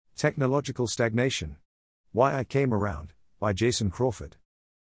Technological stagnation. Why I Came Around, by Jason Crawford.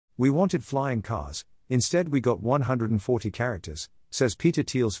 We wanted flying cars, instead we got 140 characters, says Peter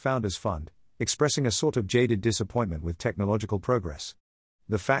Thiel's Founders Fund, expressing a sort of jaded disappointment with technological progress.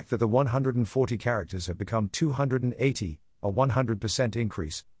 The fact that the 140 characters have become 280, a 100%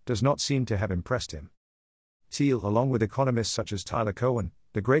 increase, does not seem to have impressed him. Thiel, along with economists such as Tyler Cowen,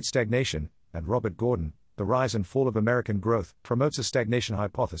 The Great Stagnation, and Robert Gordon, The Rise and Fall of American Growth, promotes a stagnation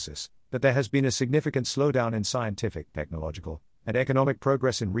hypothesis, that there has been a significant slowdown in scientific, technological, and economic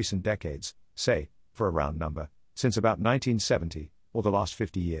progress in recent decades, say, for a round number, since about 1970, or the last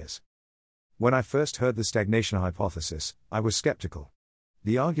 50 years. When I first heard the stagnation hypothesis, I was skeptical.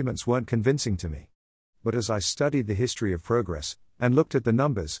 The arguments weren't convincing to me. But as I studied the history of progress, and looked at the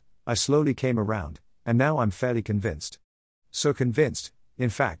numbers, I slowly came around, and now I'm fairly convinced. So convinced, in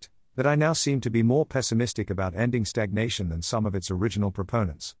fact, that I now seem to be more pessimistic about ending stagnation than some of its original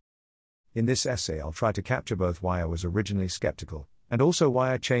proponents. In this essay I'll try to capture both why I was originally skeptical, and also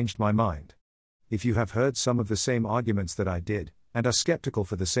why I changed my mind. If you have heard some of the same arguments that I did, and are skeptical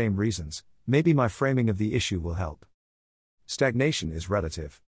for the same reasons, maybe my framing of the issue will help. Stagnation is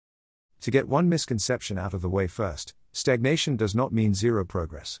relative. To get one misconception out of the way first, stagnation does not mean zero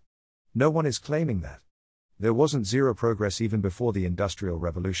progress. No one is claiming that. There wasn't zero progress even before the Industrial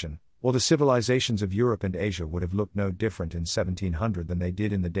Revolution, or the civilizations of Europe and Asia would have looked no different in 1700 than they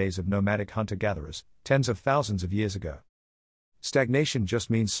did in the days of nomadic hunter-gatherers, tens of thousands of years ago. Stagnation just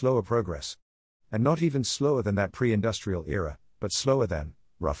means slower progress. And not even slower than that pre-industrial era, but slower than,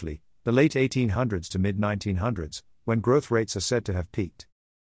 roughly, the late 1800s to mid-1900s, when growth rates are said to have peaked.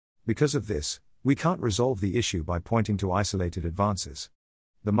 Because of this, we can't resolve the issue by pointing to isolated advances.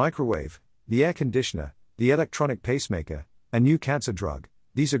 The microwave, the air conditioner, the electronic pacemaker, a new cancer drug,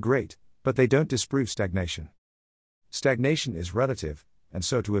 these are great, but they don't disprove stagnation. Stagnation is relative, and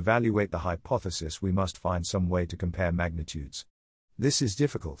so to evaluate the hypothesis we must find some way to compare magnitudes. This is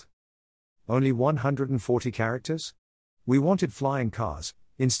difficult. Only 140 characters? We wanted flying cars,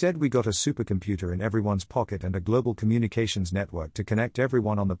 instead we got a supercomputer in everyone's pocket and a global communications network to connect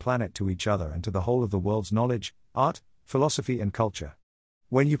everyone on the planet to each other and to the whole of the world's knowledge, art, philosophy and culture.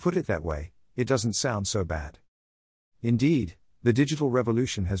 When you put it that way, it doesn't sound so bad. Indeed, the digital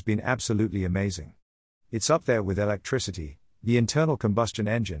revolution has been absolutely amazing. It's up there with electricity, the internal combustion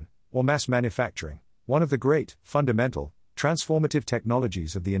engine, or mass manufacturing, one of the great, fundamental, transformative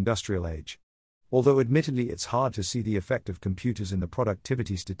technologies of the industrial age. Although admittedly it's hard to see the effect of computers in the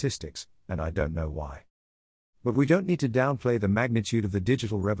productivity statistics, and I don't know why. But we don't need to downplay the magnitude of the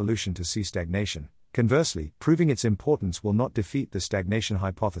digital revolution to see stagnation. Conversely, proving its importance will not defeat the stagnation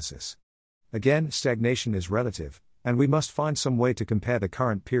hypothesis. Again, stagnation is relative, and we must find some way to compare the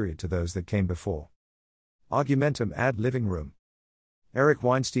current period to those that came before. Argumentum ad living room. Eric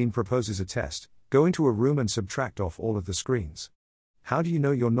Weinstein proposes a test: go into a room and subtract off all of the screens. How do you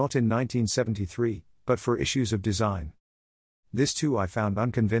know you're not in 1973, but for issues of design? This too I found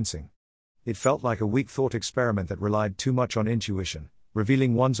unconvincing. It felt like a weak thought experiment that relied too much on intuition,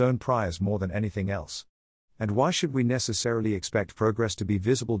 revealing one's own priors more than anything else. And why should we necessarily expect progress to be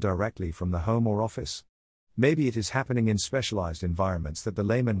visible directly from the home or office? Maybe it is happening in specialized environments that the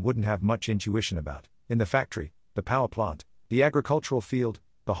layman wouldn't have much intuition about, in the factory, the power plant, the agricultural field,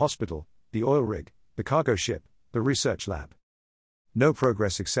 the hospital, the oil rig, the cargo ship, the research lab. No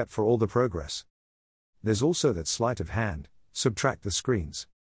progress except for all the progress. There's also that sleight of hand: subtract the screens.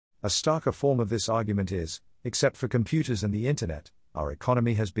 A starker form of this argument is, except for computers and the internet, our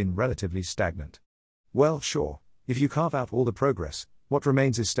economy has been relatively stagnant. Well, sure, if you carve out all the progress, what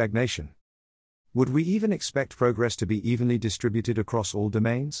remains is stagnation. Would we even expect progress to be evenly distributed across all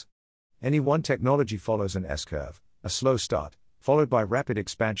domains? Any one technology follows an S-curve, a slow start, followed by rapid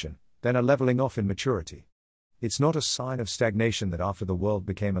expansion, then a leveling off in maturity. It's not a sign of stagnation that after the world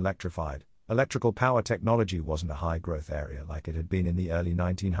became electrified, electrical power technology wasn't a high-growth area like it had been in the early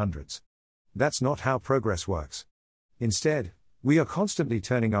 1900s. That's not how progress works. Instead, we are constantly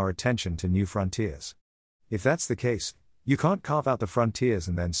turning our attention to new frontiers. If that's the case, you can't carve out the frontiers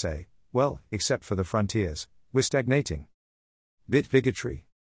and then say, well, except for the frontiers, we're stagnating. Bit bigotry.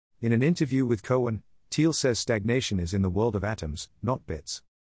 In an interview with Cowen, Thiel says stagnation is in the world of atoms, not bits.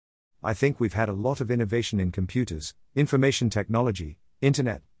 I think we've had a lot of innovation in computers, information technology,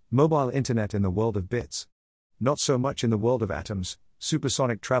 internet, mobile internet in the world of bits. Not so much in the world of atoms,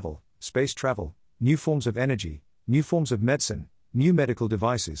 supersonic travel, space travel, new forms of energy, new forms of medicine, new medical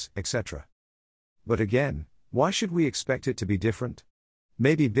devices, etc. But again, why should we expect it to be different?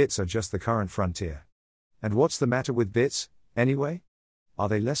 Maybe bits are just the current frontier. And what's the matter with bits, anyway? Are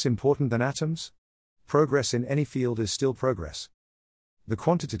they less important than atoms? Progress in any field is still progress. The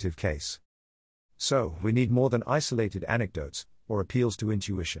quantitative case. So, we need more than isolated anecdotes, or appeals to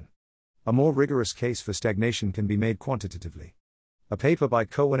intuition. A more rigorous case for stagnation can be made quantitatively. A paper by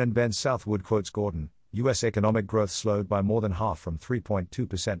Cohen and Ben Southwood quotes Gordon, U.S. economic growth slowed by more than half from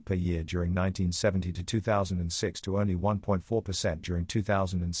 3.2% per year during 1970 to 2006 to only 1.4% during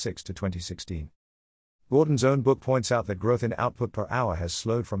 2006 to 2016. Gordon's own book points out that growth in output per hour has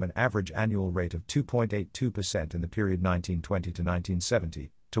slowed from an average annual rate of 2.82% in the period 1920 to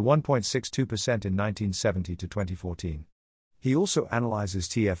 1970, to 1.62% in 1970 to 2014. He also analyzes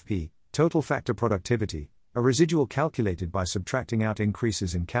TFP, total factor productivity, a residual calculated by subtracting out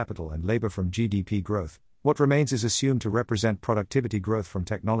increases in capital and labor from GDP growth. What remains is assumed to represent productivity growth from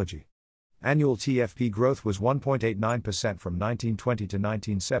technology. Annual TFP growth was 1.89% from 1920 to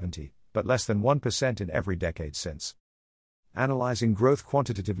 1970, but less than 1% in every decade since. Analyzing growth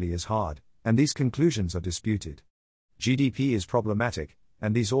quantitatively is hard, and these conclusions are disputed. GDP is problematic,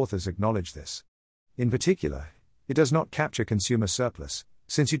 and these authors acknowledge this. In particular, it does not capture consumer surplus,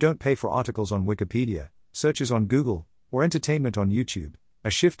 since you don't pay for articles on Wikipedia, searches on Google, or entertainment on YouTube. A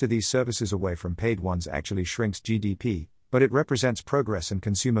shift to these services away from paid ones actually shrinks GDP, but it represents progress and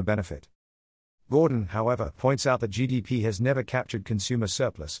consumer benefit. Gordon, however, points out that GDP has never captured consumer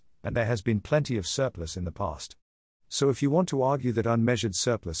surplus, and there has been plenty of surplus in the past. So if you want to argue that unmeasured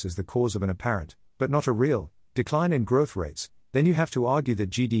surplus is the cause of an apparent, but not a real, decline in growth rates, then you have to argue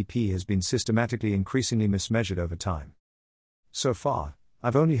that GDP has been systematically increasingly mismeasured over time. So far,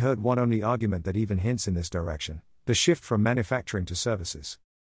 I've only heard one argument that even hints in this direction: the shift from manufacturing to services.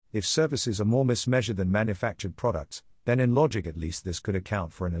 If services are more mismeasured than manufactured products, then in logic at least this could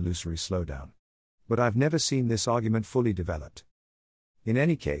account for an illusory slowdown. But I've never seen this argument fully developed. In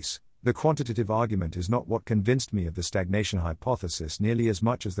any case, the quantitative argument is not what convinced me of the stagnation hypothesis nearly as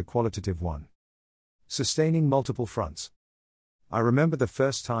much as the qualitative one. Sustaining multiple fronts. I remember the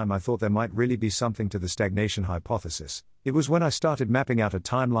first time I thought there might really be something to the stagnation hypothesis. It was when I started mapping out a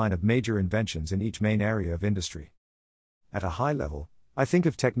timeline of major inventions in each main area of industry. At a high level, I think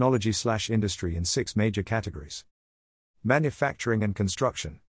of technology/industry in 6 major categories: manufacturing and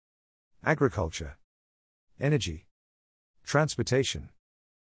construction, agriculture, energy, transportation,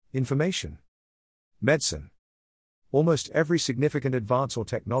 information, medicine. Almost every significant advance or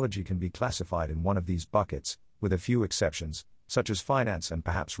technology can be classified in one of these buckets, with a few exceptions, such as finance and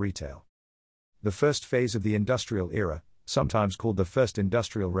perhaps retail. The first phase of the industrial era, sometimes called the First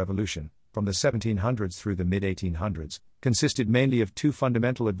Industrial Revolution, from the 1700s through the mid-1800s, consisted mainly of 2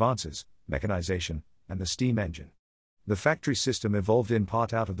 fundamental advances: mechanization and the steam engine. The factory system evolved in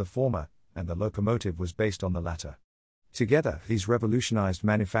part out of the former, and the locomotive was based on the latter. Together, these revolutionized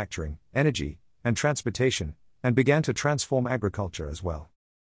manufacturing, energy, and transportation, and began to transform agriculture as well.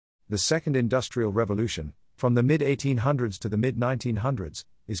 The Second Industrial Revolution, from the mid-1800s to the mid-1900s,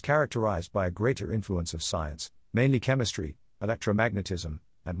 is characterized by a greater influence of science, mainly chemistry, electromagnetism,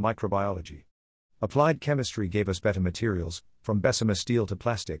 and microbiology. Applied chemistry gave us better materials, from Bessemer steel to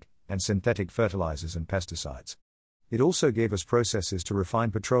plastic, and synthetic fertilizers and pesticides. It also gave us processes to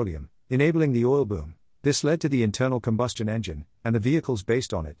refine petroleum, enabling the oil boom. This led to the internal combustion engine, and the vehicles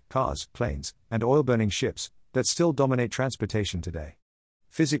based on it, cars, planes, and oil-burning ships, that still dominate transportation today.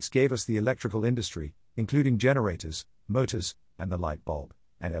 Physics gave us the electrical industry, including generators, motors, and the light bulb,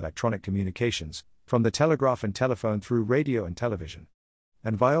 and electronic communications, from the telegraph and telephone through radio and television.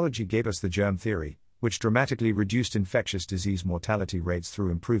 And biology gave us the germ theory, which dramatically reduced infectious disease mortality rates through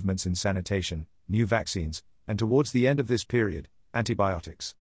improvements in sanitation, new vaccines, and towards the end of this period,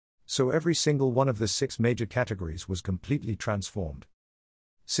 antibiotics. So every single one of the 6 major categories was completely transformed.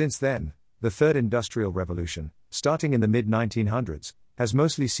 Since then, the Third Industrial Revolution, starting in the mid-1900s, has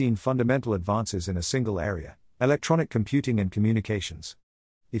mostly seen fundamental advances in a single area: electronic computing and communications.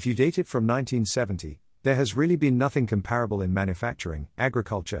 If you date it from 1970, there has really been nothing comparable in manufacturing,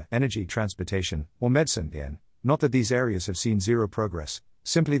 agriculture, energy, transportation, or medicine. Not that these areas have seen zero progress,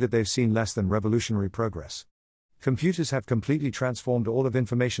 simply that they've seen less than revolutionary progress. Computers have completely transformed all of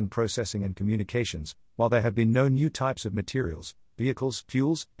information processing and communications, while there have been no new types of materials, vehicles,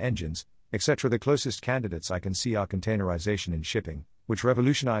 fuels, engines, etc. The closest candidates I can see are containerization in shipping, which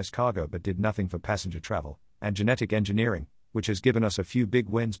revolutionized cargo but did nothing for passenger travel, and genetic engineering, which has given us a few big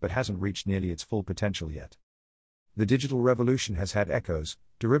wins but hasn't reached nearly its full potential yet. The digital revolution has had echoes,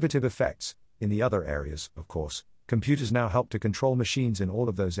 derivative effects, in the other areas, of course. Computers now help to control machines in all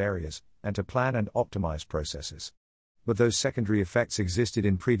of those areas, and to plan and optimize processes. But those secondary effects existed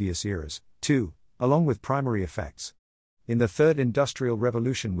in previous eras, too, along with primary effects. In the Third Industrial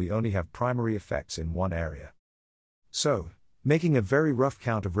Revolution we only have primary effects in one area. So, making a very rough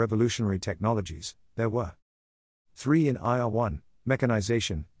count of revolutionary technologies, there were 3 in IR1,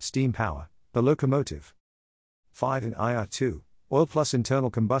 mechanization, steam power, the locomotive. 5 in IR2, oil plus internal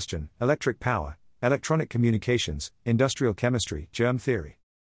combustion, electric power, electronic communications, industrial chemistry, germ theory.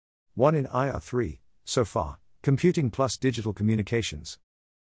 1 in IR3, so far, computing plus digital communications.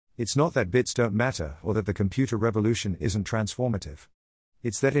 It's not that bits don't matter or that the computer revolution isn't transformative.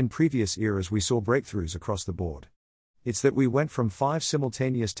 It's that in previous eras we saw breakthroughs across the board. It's that we went from 5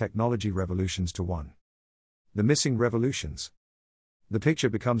 simultaneous technology revolutions to 1. The missing revolutions. The picture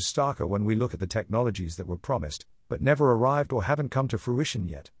becomes starker when we look at the technologies that were promised, but never arrived or haven't come to fruition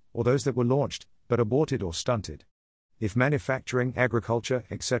yet, or those that were launched, but aborted or stunted. If manufacturing, agriculture,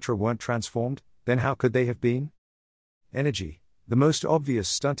 etc. weren't transformed, then how could they have been? Energy. The most obvious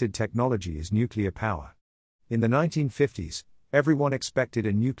stunted technology is nuclear power. In the 1950s, everyone expected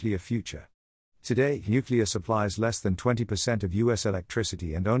a nuclear future. Today, nuclear supplies less than 20% of US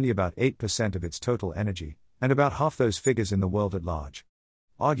electricity and only about 8% of its total energy, and about half those figures in the world at large.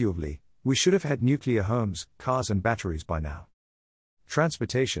 Arguably, we should have had nuclear homes, cars and batteries by now.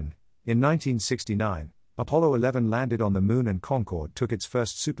 Transportation. In 1969, Apollo 11 landed on the Moon and Concorde took its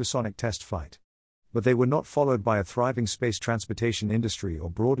first supersonic test flight. But they were not followed by a thriving space transportation industry or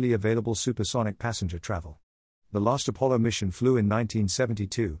broadly available supersonic passenger travel. The last Apollo mission flew in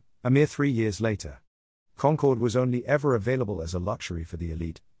 1972, a mere 3 years later. Concorde was only ever available as a luxury for the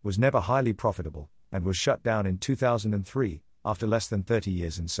elite, was never highly profitable, and was shut down in 2003, after less than 30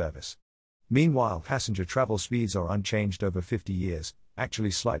 years in service. Meanwhile, passenger travel speeds are unchanged over 50 years,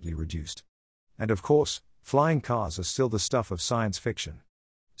 actually slightly reduced. And of course, flying cars are still the stuff of science fiction.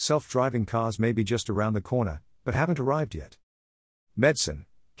 Self-driving cars may be just around the corner, but haven't arrived yet. Medicine.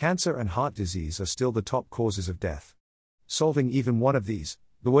 Cancer and heart disease are still the top causes of death. Solving even one of these,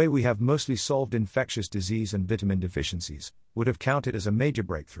 the way we have mostly solved infectious disease and vitamin deficiencies, would have counted as a major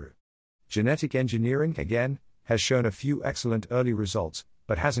breakthrough. Genetic engineering, again, has shown a few excellent early results,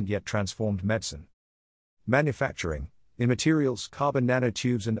 but hasn't yet transformed medicine. Manufacturing. In materials, carbon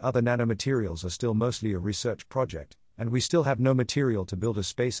nanotubes and other nanomaterials are still mostly a research project, and we still have no material to build a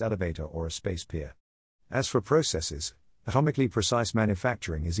space elevator or a space pier. As for processes, atomically precise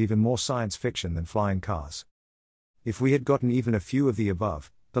manufacturing is even more science fiction than flying cars. If we had gotten even a few of the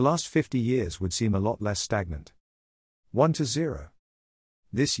above, the last 50 years would seem a lot less stagnant. 1 to 0.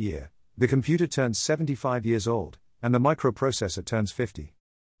 This year, the computer turns 75 years old, and the microprocessor turns 50.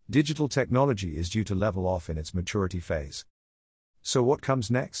 Digital technology is due to level off in its maturity phase. So what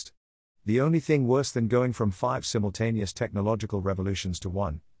comes next? The only thing worse than going from 5 simultaneous technological revolutions to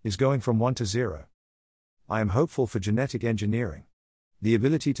 1, is going from 1 to 0. I am hopeful for genetic engineering. The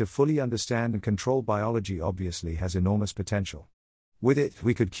ability to fully understand and control biology obviously has enormous potential. With it,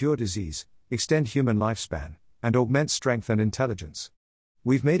 we could cure disease, extend human lifespan, and augment strength and intelligence.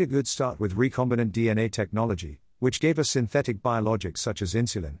 We've made a good start with recombinant DNA technology, which gave us synthetic biologics such as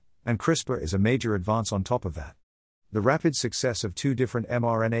insulin, and CRISPR is a major advance on top of that. The rapid success of 2 different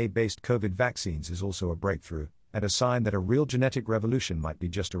mRNA-based COVID vaccines is also a breakthrough, and a sign that a real genetic revolution might be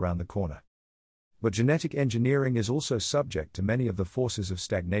just around the corner. But genetic engineering is also subject to many of the forces of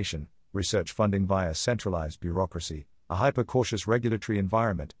stagnation, research funding via centralized bureaucracy, a hyper-cautious regulatory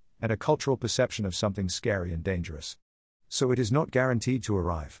environment, and a cultural perception of something scary and dangerous. So it is not guaranteed to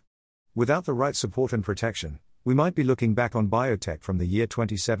arrive. Without the right support and protection, we might be looking back on biotech from the year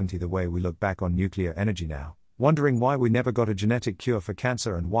 2070 the way we look back on nuclear energy now, wondering why we never got a genetic cure for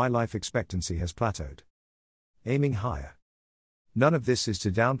cancer and why life expectancy has plateaued. Aiming higher. None of this is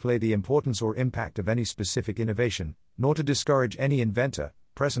to downplay the importance or impact of any specific innovation, nor to discourage any inventor,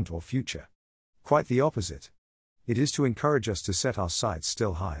 present or future. Quite the opposite. It is to encourage us to set our sights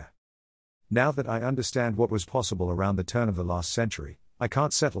still higher. Now that I understand what was possible around the turn of the last century, I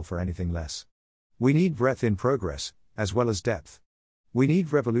can't settle for anything less. We need breadth in progress, as well as depth. We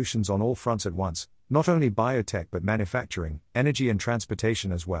need revolutions on all fronts at once, not only biotech but manufacturing, energy and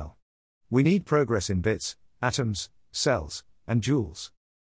transportation as well. We need progress in bits, atoms, cells, and joules.